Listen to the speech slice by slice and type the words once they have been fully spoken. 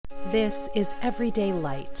This is Everyday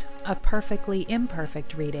Light, a perfectly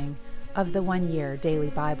imperfect reading of the One Year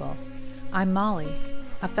Daily Bible. I'm Molly,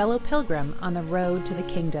 a fellow pilgrim on the road to the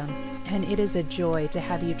kingdom, and it is a joy to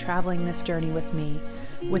have you traveling this journey with me,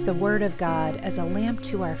 with the Word of God as a lamp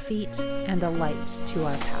to our feet and a light to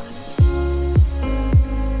our path.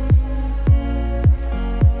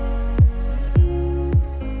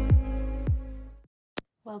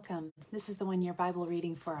 Welcome. This is the One Year Bible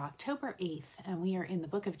reading for October 8th, and we are in the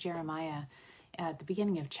book of Jeremiah at the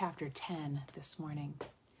beginning of chapter 10 this morning.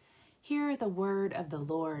 Hear the word of the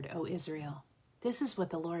Lord, O Israel. This is what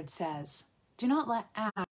the Lord says. Do not let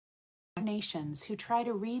nations who try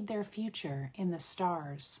to read their future in the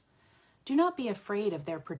stars. Do not be afraid of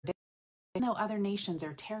their predictions, even though other nations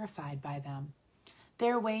are terrified by them.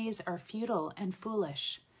 Their ways are futile and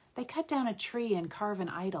foolish. They cut down a tree and carve an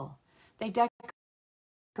idol. They decorate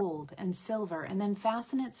gold and silver and then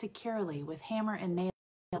fasten it securely with hammer and nail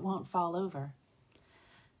that won't fall over.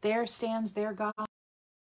 There stands their God, a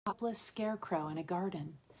helpless scarecrow in a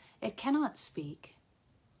garden. It cannot speak,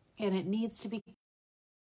 and it needs to be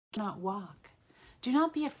cannot walk. Do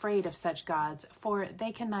not be afraid of such gods, for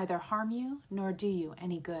they can neither harm you nor do you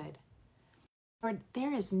any good. For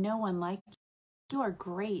there is no one like you. You are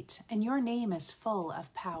great, and your name is full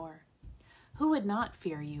of power. Who would not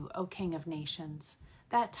fear you, O King of nations?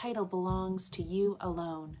 That title belongs to you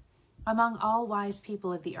alone. Among all wise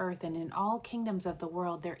people of the earth and in all kingdoms of the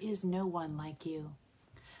world, there is no one like you.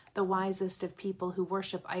 The wisest of people who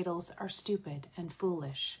worship idols are stupid and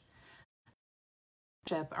foolish.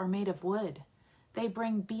 Worship are made of wood. They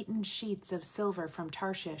bring beaten sheets of silver from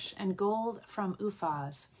Tarshish and gold from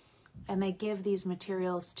Uphaz, and they give these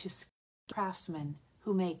materials to craftsmen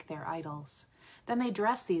who make their idols. Then they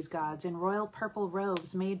dress these gods in royal purple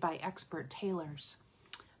robes made by expert tailors.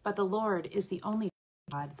 But the Lord is the only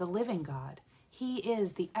God, the living God. He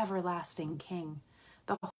is the everlasting King.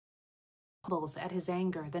 The whole trembles at his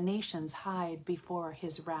anger. The nations hide before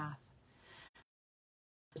his wrath.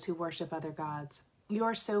 Those who worship other gods,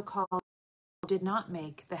 your so-called did not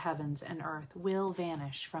make the heavens and earth, will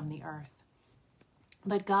vanish from the earth.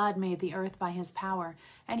 But God made the earth by his power,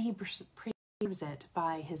 and he preserves it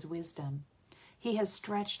by his wisdom. He has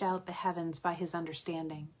stretched out the heavens by his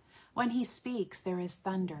understanding. When he speaks, there is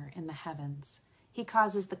thunder in the heavens. He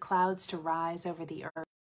causes the clouds to rise over the earth,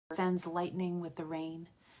 sends lightning with the rain,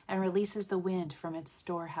 and releases the wind from its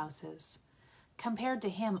storehouses. Compared to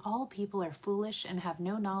him, all people are foolish and have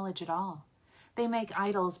no knowledge at all. They make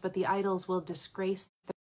idols, but the idols will disgrace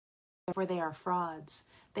them, for they are frauds.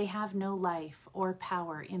 They have no life or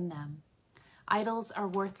power in them. Idols are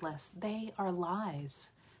worthless. They are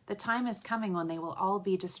lies. The time is coming when they will all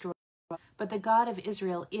be destroyed. But the God of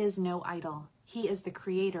Israel is no idol. He is the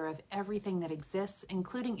creator of everything that exists,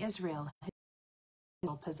 including Israel, his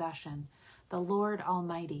possession. The Lord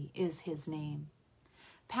Almighty is his name.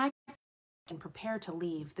 Pack and prepare to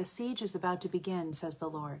leave. The siege is about to begin, says the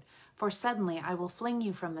Lord. For suddenly I will fling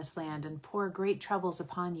you from this land and pour great troubles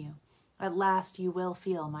upon you. At last you will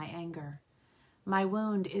feel my anger. My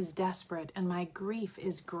wound is desperate and my grief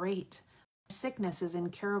is great. My sickness is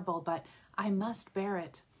incurable, but I must bear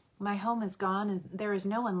it. My home is gone, and there is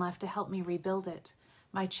no one left to help me rebuild it.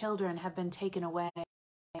 My children have been taken away,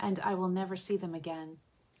 and I will never see them again.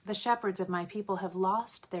 The shepherds of my people have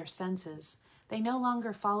lost their senses. They no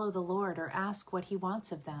longer follow the Lord or ask what he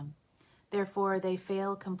wants of them. Therefore they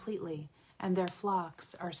fail completely, and their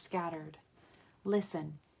flocks are scattered.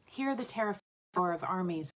 Listen, hear the terrifying roar of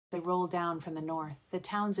armies as they roll down from the north. The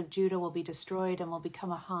towns of Judah will be destroyed and will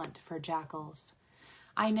become a haunt for jackals.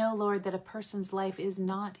 I know, Lord, that a person's life is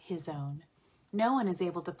not his own. No one is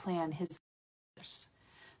able to plan his course.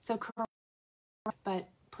 So correct, but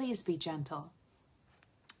please be gentle.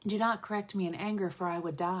 Do not correct me in anger, for I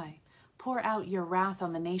would die. Pour out your wrath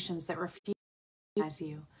on the nations that refuse to recognize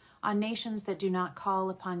you, on nations that do not call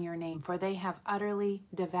upon your name, for they have utterly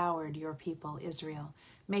devoured your people, Israel,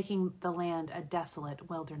 making the land a desolate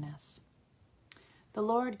wilderness. The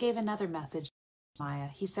Lord gave another message to Jeremiah.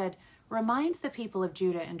 He said, Remind the people of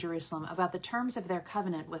Judah and Jerusalem about the terms of their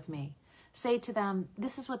covenant with me. Say to them,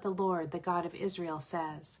 this is what the Lord, the God of Israel,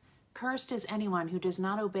 says. Cursed is anyone who does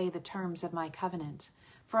not obey the terms of my covenant.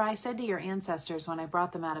 For I said to your ancestors when I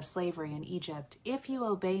brought them out of slavery in Egypt, if you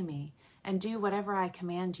obey me and do whatever I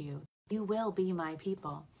command you, you will be my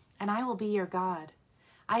people, and I will be your God.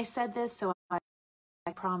 I said this so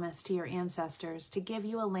I promised to your ancestors to give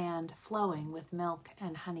you a land flowing with milk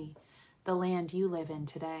and honey, the land you live in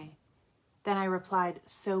today. Then I replied,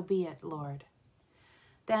 so be it, Lord.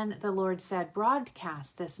 Then the Lord said,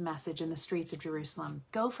 broadcast this message in the streets of Jerusalem.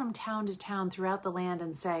 Go from town to town throughout the land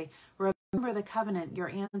and say, remember the covenant your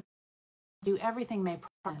ancestors do everything they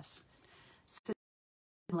promise.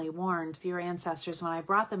 Certainly warned your ancestors when I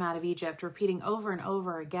brought them out of Egypt, repeating over and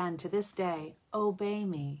over again to this day, obey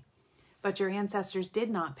me. But your ancestors did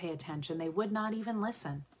not pay attention. They would not even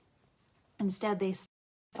listen. Instead, they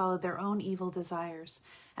followed their own evil desires.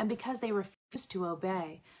 And because they refused to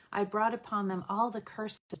obey, I brought upon them all the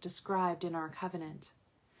curses described in our covenant.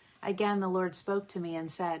 Again, the Lord spoke to me and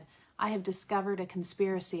said, I have discovered a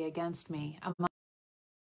conspiracy against me among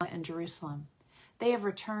Judah and Jerusalem. They have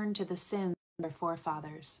returned to the sins of their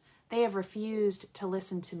forefathers. They have refused to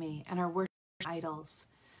listen to me and are worshiping idols.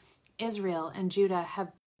 Israel and Judah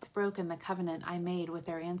have broken the covenant I made with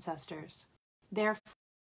their ancestors. Therefore,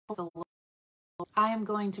 the Lord, I am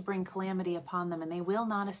going to bring calamity upon them, and they will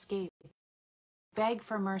not escape. Beg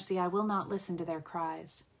for mercy, I will not listen to their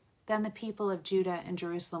cries. Then the people of Judah and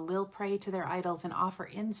Jerusalem will pray to their idols and offer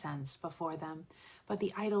incense before them, but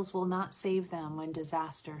the idols will not save them when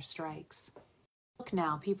disaster strikes. Look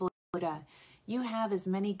now, people of Judah, you have as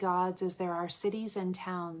many gods as there are cities and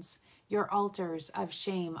towns. Your altars of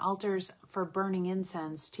shame, altars for burning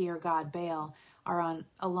incense to your god Baal, are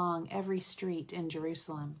along every street in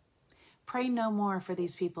Jerusalem. Pray no more for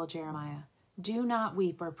these people, Jeremiah. Do not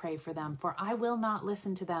weep or pray for them, for I will not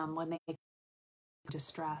listen to them when they are in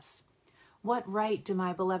distress. What right do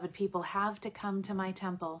my beloved people have to come to my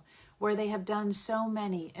temple, where they have done so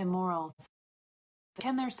many immoral things?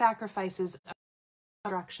 Can their sacrifices of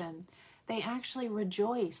destruction? They actually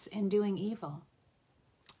rejoice in doing evil.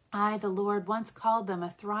 I, the Lord, once called them a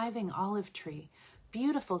thriving olive tree,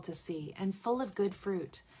 beautiful to see and full of good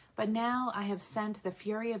fruit. But now I have sent the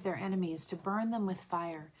fury of their enemies to burn them with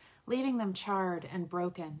fire, leaving them charred and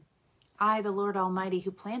broken. I, the Lord Almighty,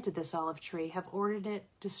 who planted this olive tree, have ordered it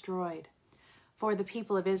destroyed. For the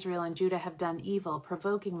people of Israel and Judah have done evil,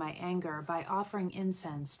 provoking my anger by offering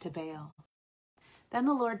incense to Baal. Then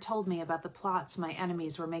the Lord told me about the plots my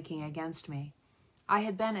enemies were making against me. I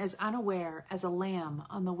had been as unaware as a lamb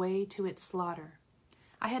on the way to its slaughter.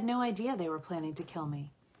 I had no idea they were planning to kill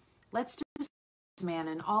me. Let's destroy this man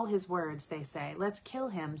and all his words, they say. Let's kill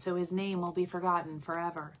him so his name will be forgotten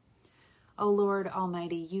forever. O Lord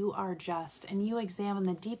Almighty, you are just, and you examine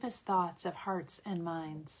the deepest thoughts of hearts and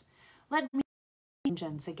minds. Let me take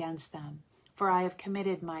vengeance against them, for I have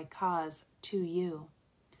committed my cause to you.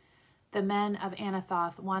 The men of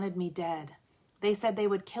Anathoth wanted me dead. They said they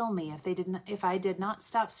would kill me if I did not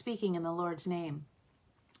stop speaking in the Lord's name.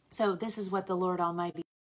 So this is what the Lord Almighty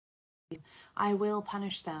says. I will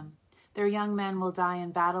punish them. Their young men will die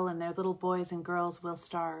in battle, and their little boys and girls will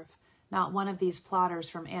starve. Not one of these plotters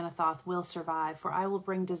from Anathoth will survive, for I will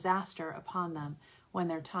bring disaster upon them when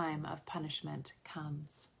their time of punishment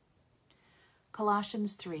comes.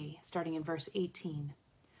 Colossians 3, starting in verse 18.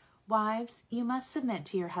 Wives, you must submit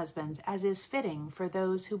to your husbands as is fitting for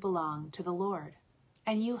those who belong to the Lord.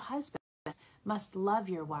 And you husbands must love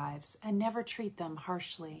your wives and never treat them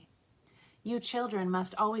harshly. You children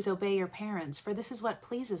must always obey your parents, for this is what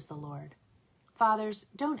pleases the Lord. Fathers,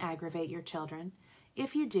 don't aggravate your children.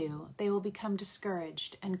 If you do, they will become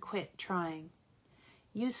discouraged and quit trying.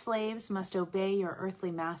 You slaves must obey your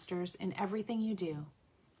earthly masters in everything you do.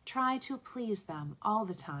 Try to please them all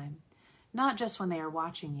the time, not just when they are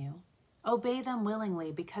watching you. Obey them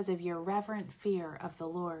willingly because of your reverent fear of the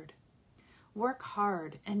Lord. Work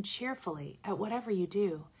hard and cheerfully at whatever you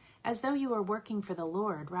do, as though you were working for the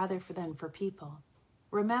Lord rather than for people.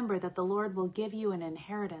 Remember that the Lord will give you an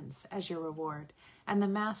inheritance as your reward, and the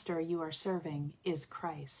master you are serving is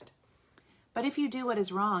Christ. But if you do what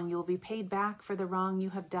is wrong, you will be paid back for the wrong you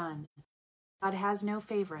have done. God has no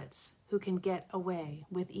favorites who can get away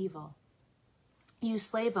with evil. You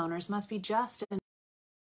slave owners must be just and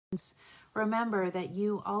remember that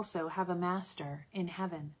you also have a master in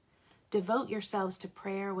heaven. Devote yourselves to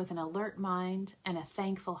prayer with an alert mind and a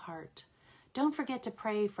thankful heart. Don't forget to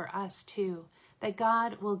pray for us too, that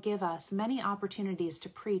God will give us many opportunities to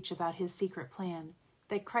preach about his secret plan,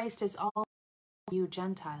 that Christ is all you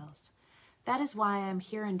Gentiles. That is why I am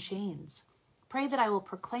here in chains. Pray that I will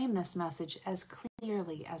proclaim this message as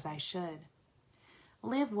clearly as I should.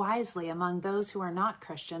 Live wisely among those who are not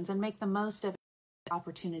Christians and make the most of the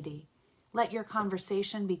opportunity. Let your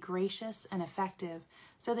conversation be gracious and effective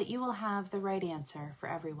so that you will have the right answer for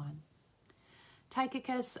everyone.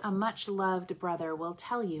 Tychicus, a much-loved brother, will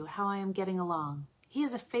tell you how I am getting along. He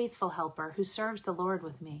is a faithful helper who serves the Lord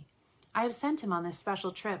with me. I have sent him on this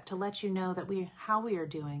special trip to let you know how we are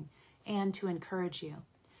doing and to encourage you.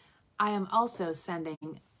 I am also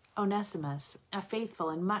sending Onesimus, a faithful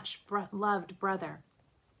and much-loved brother,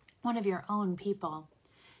 one of your own people.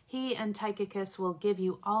 He and Tychicus will give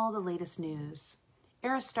you all the latest news.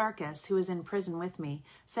 Aristarchus, who is in prison with me,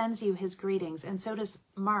 sends you his greetings, and so does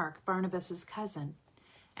Mark, Barnabas's cousin.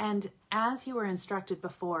 And as you were instructed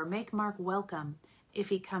before, make Mark welcome if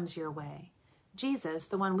he comes your way. Jesus,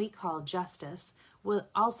 the one we call Justus, will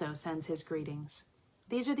also sends his greetings.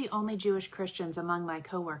 These are the only Jewish Christians among my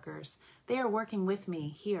co-workers. They are working with me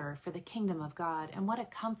here for the kingdom of God, and what a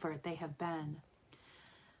comfort they have been.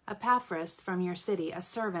 Epaphras from your city, a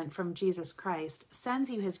servant from Jesus Christ, sends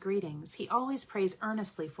you his greetings. He always prays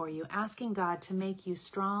earnestly for you, asking God to make you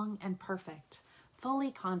strong and perfect,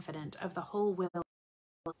 fully confident of the whole will.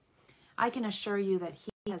 I can assure you that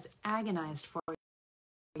he has agonized for you,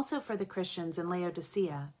 also for the Christians in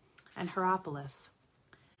Laodicea and Hierapolis.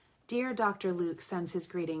 Dear Dr. Luke sends his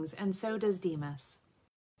greetings, and so does Demas.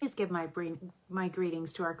 Please give my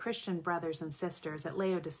greetings to our Christian brothers and sisters at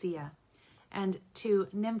Laodicea, and to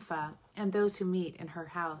Nympha and those who meet in her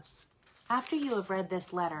house. After you have read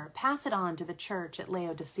this letter, pass it on to the church at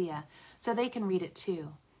Laodicea, so they can read it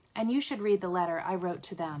too. And you should read the letter I wrote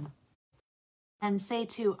to them. And say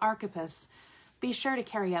to Archippus, be sure to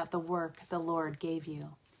carry out the work the Lord gave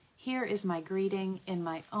you. Here is my greeting in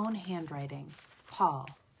my own handwriting, Paul.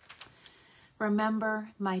 Remember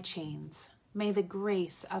my chains. May the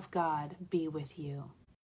grace of God be with you.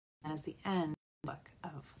 As the end of the book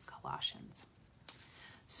of Colossians.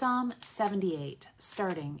 Psalm 78,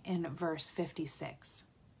 starting in verse 56.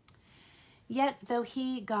 Yet though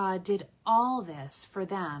he, God, did all this for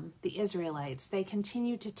them, the Israelites, they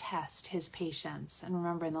continued to test his patience. And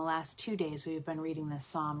remember, in the last 2 days, we've been reading this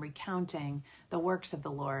psalm recounting the works of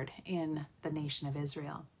the Lord in the nation of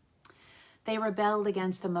Israel. They rebelled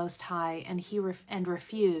against the Most High, and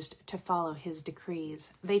refused to follow his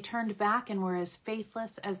decrees. They turned back and were as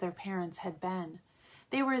faithless as their parents had been.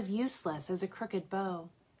 They were as useless as a crooked bow.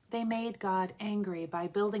 They made God angry by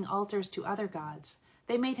building altars to other gods.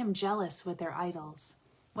 They made him jealous with their idols.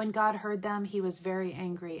 When God heard them, he was very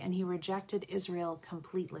angry, and he rejected Israel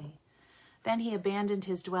completely. Then he abandoned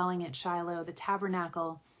his dwelling at Shiloh, the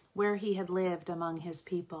tabernacle where he had lived among his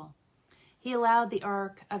people. He allowed the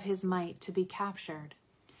ark of his might to be captured.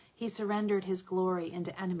 He surrendered his glory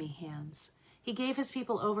into enemy hands. He gave his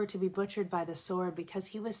people over to be butchered by the sword because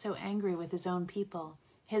he was so angry with his own people,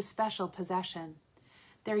 his special possession.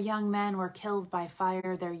 Their young men were killed by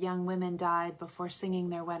fire. Their young women died before singing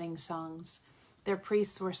their wedding songs. Their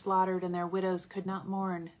priests were slaughtered, and their widows could not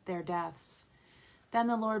mourn their deaths. Then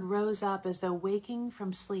the Lord rose up as though waking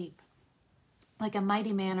from sleep. Like a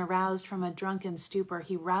mighty man aroused from a drunken stupor,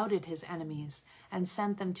 he routed his enemies and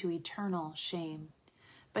sent them to eternal shame.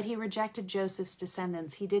 But he rejected Joseph's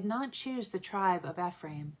descendants. He did not choose the tribe of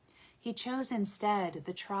Ephraim. He chose instead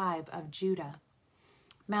the tribe of Judah.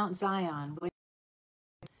 Mount Zion,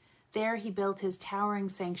 there he built his towering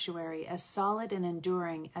sanctuary, as solid and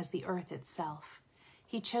enduring as the earth itself.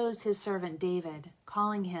 He chose his servant David,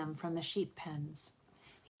 calling him from the sheep pens.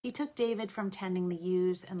 He took David from tending the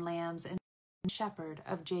ewes and lambs and shepherd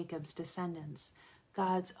of Jacob's descendants,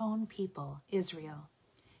 God's own people, Israel.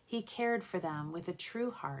 He cared for them with a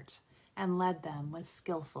true heart and led them with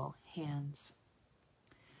skillful hands.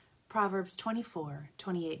 Proverbs 24,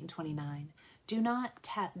 28 and 29. Do not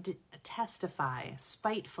testify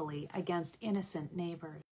spitefully against innocent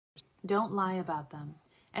neighbors. Don't lie about them.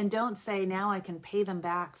 And don't say, now I can pay them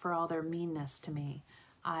back for all their meanness to me.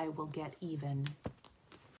 I will get even.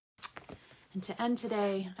 And to end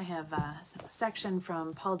today, I have a section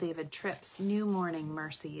from Paul David Tripp's New Morning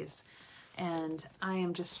Mercies. And I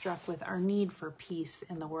am just struck with our need for peace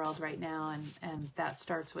in the world right now. And that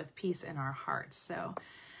starts with peace in our hearts. So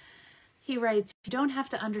he writes, you don't have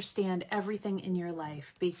to understand everything in your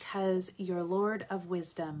life because your Lord of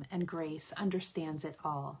wisdom and grace understands it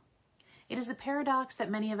all. It is a paradox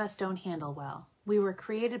that many of us don't handle well. We were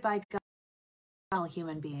created by God,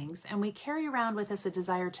 human beings, and we carry around with us a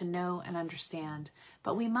desire to know and understand,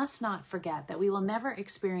 but we must not forget that we will never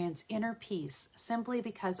experience inner peace simply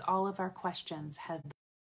because all of our questions have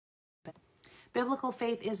been. Biblical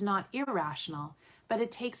faith is not irrational, but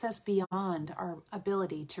it takes us beyond our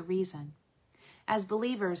ability to reason. As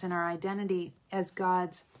believers in our identity as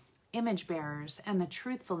God's image bearers and the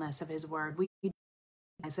truthfulness of his word, we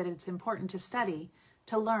recognize that it's important to study,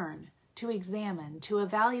 to learn, to examine, to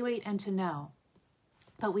evaluate, and to know.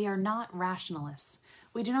 But we are not rationalists.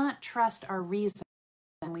 We do not trust our reason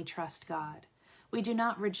when we trust God. We do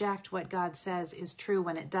not reject what God says is true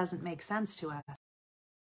when it doesn't make sense to us.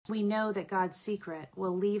 We know that God's secret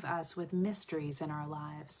will leave us with mysteries in our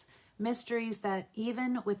lives, mysteries that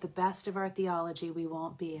even with the best of our theology, we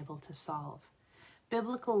won't be able to solve.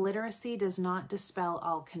 Biblical literacy does not dispel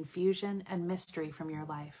all confusion and mystery from your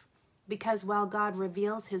life, Because while God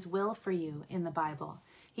reveals his will for you in the Bible,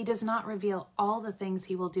 he does not reveal all the things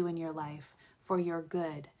he will do in your life for your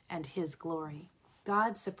good and his glory.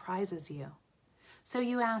 God surprises you. So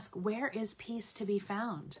you ask, where is peace to be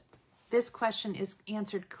found? This question is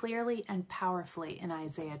answered clearly and powerfully in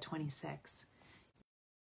Isaiah 26.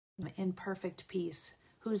 In perfect peace,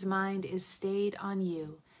 whose mind is stayed on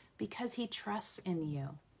you, because he trusts in you.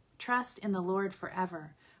 Trust in the Lord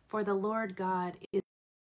forever, for the Lord God is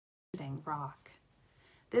a rock.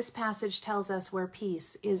 This passage tells us where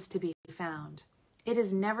peace is to be found. It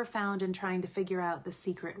is never found in trying to figure out the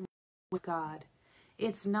secret with God.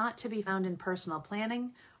 It's not to be found in personal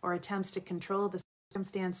planning or attempts to control the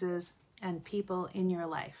circumstances and people in your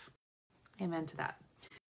life. Amen to that.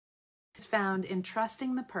 It's found in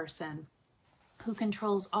trusting the person who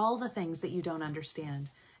controls all the things that you don't understand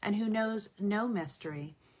and who knows no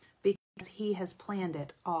mystery because he has planned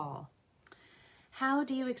it all. How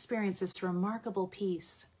do you experience this remarkable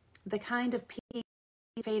peace? The kind of peace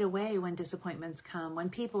that fade away when disappointments come, when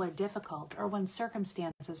people are difficult, or when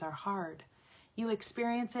circumstances are hard. You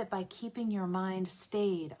experience it by keeping your mind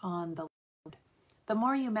stayed on the Lord. The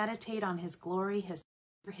more you meditate on his glory,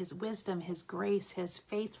 his wisdom, his grace, his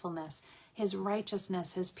faithfulness, his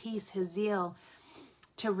righteousness, his peace, his zeal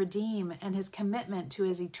to redeem, and his commitment to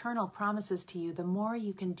his eternal promises to you, the more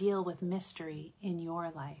you can deal with mystery in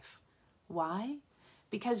your life. Why?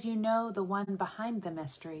 Because you know the one behind the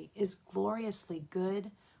mystery is gloriously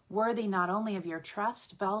good, worthy not only of your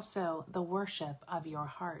trust, but also the worship of your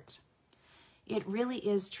heart. It really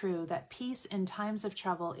is true that peace in times of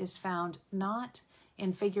trouble is found not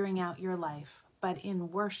in figuring out your life, but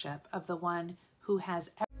in worship of the one who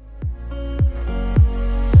has